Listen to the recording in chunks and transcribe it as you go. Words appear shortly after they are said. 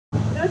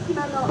広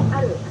島の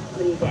ある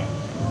国で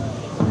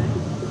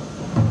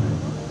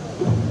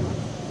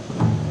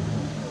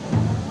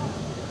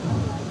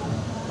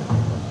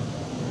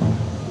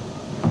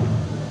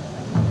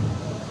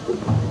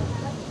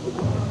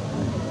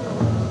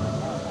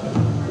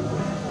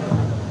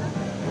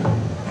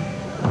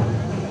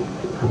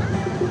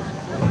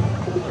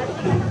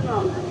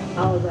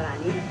青空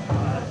に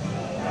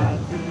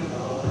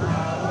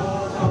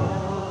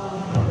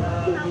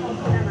今も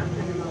こだます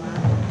るの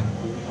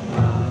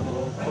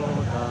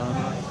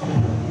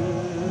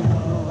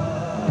は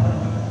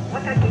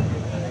若き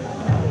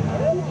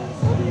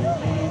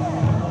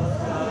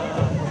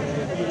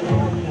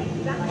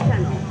学者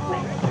の声。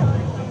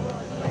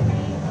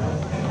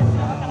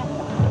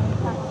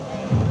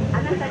あ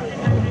なたに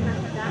感じます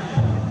か？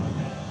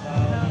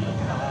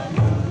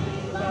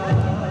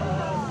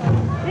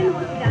手の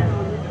ひらの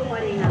ぬくも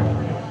りが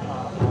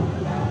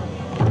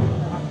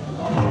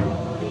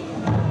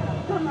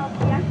その悔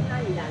し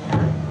涙が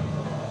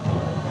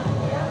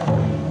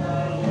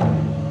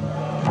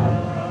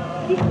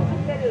引きつ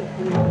ける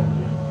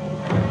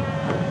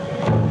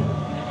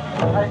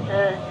はい、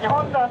日本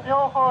山妙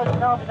法寺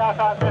の皆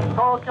さんです。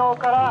東京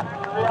から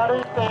歩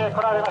いて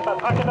来られました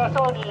武田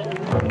商人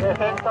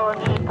先頭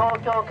に東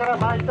京から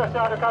毎年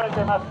歩かれ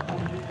ています。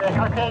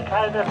核兵器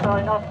廃絶を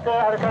祈って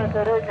歩かれて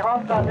いる日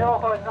本山妙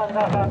法寺の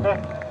皆さんです。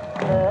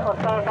お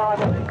疲れ様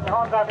です。日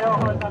本山妙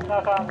法寺の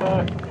皆さんで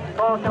す。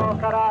東京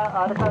か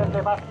ら歩かれて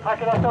います武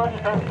田商人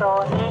先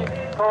頭に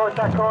到着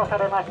をさ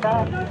れまし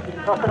た。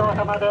ご苦労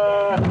様で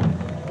す。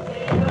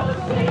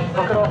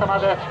ご苦労様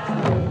です。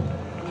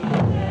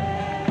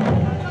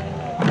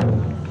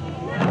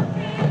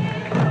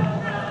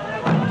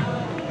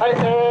はい、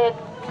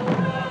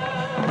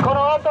この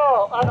後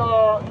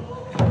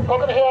国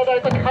民平和大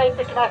学に入っ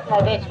てきます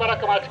のでしばら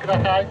くお待ちくだ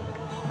さい。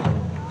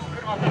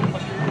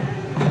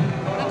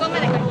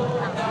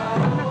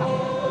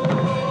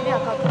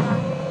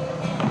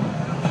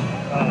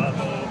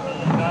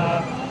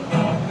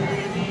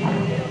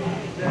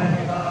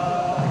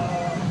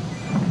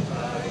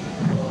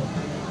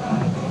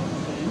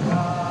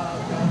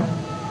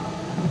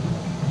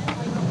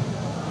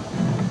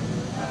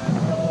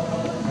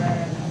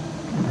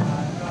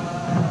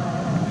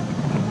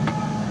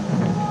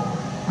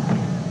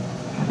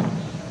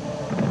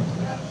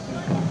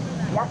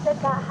痩せ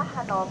た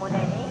母の胸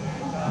に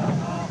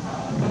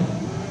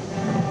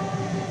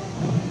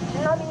血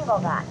のみ子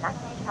が泣き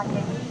叫び、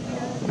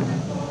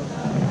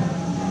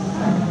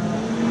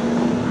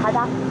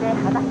裸足で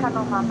裸の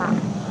まま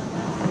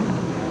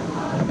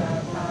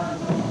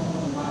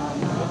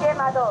逃げ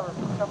惑う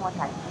子供た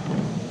ち。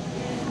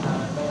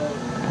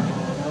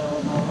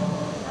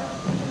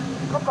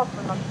祖国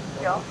の危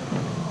機を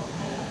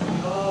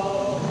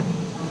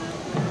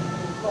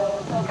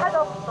家族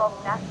と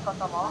みなすこ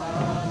とも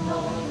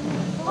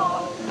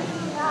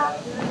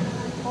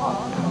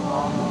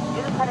許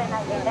されな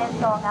い戦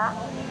争が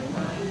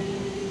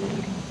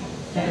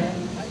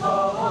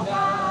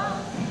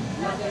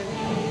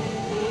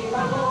今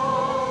も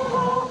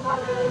起こ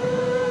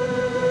る。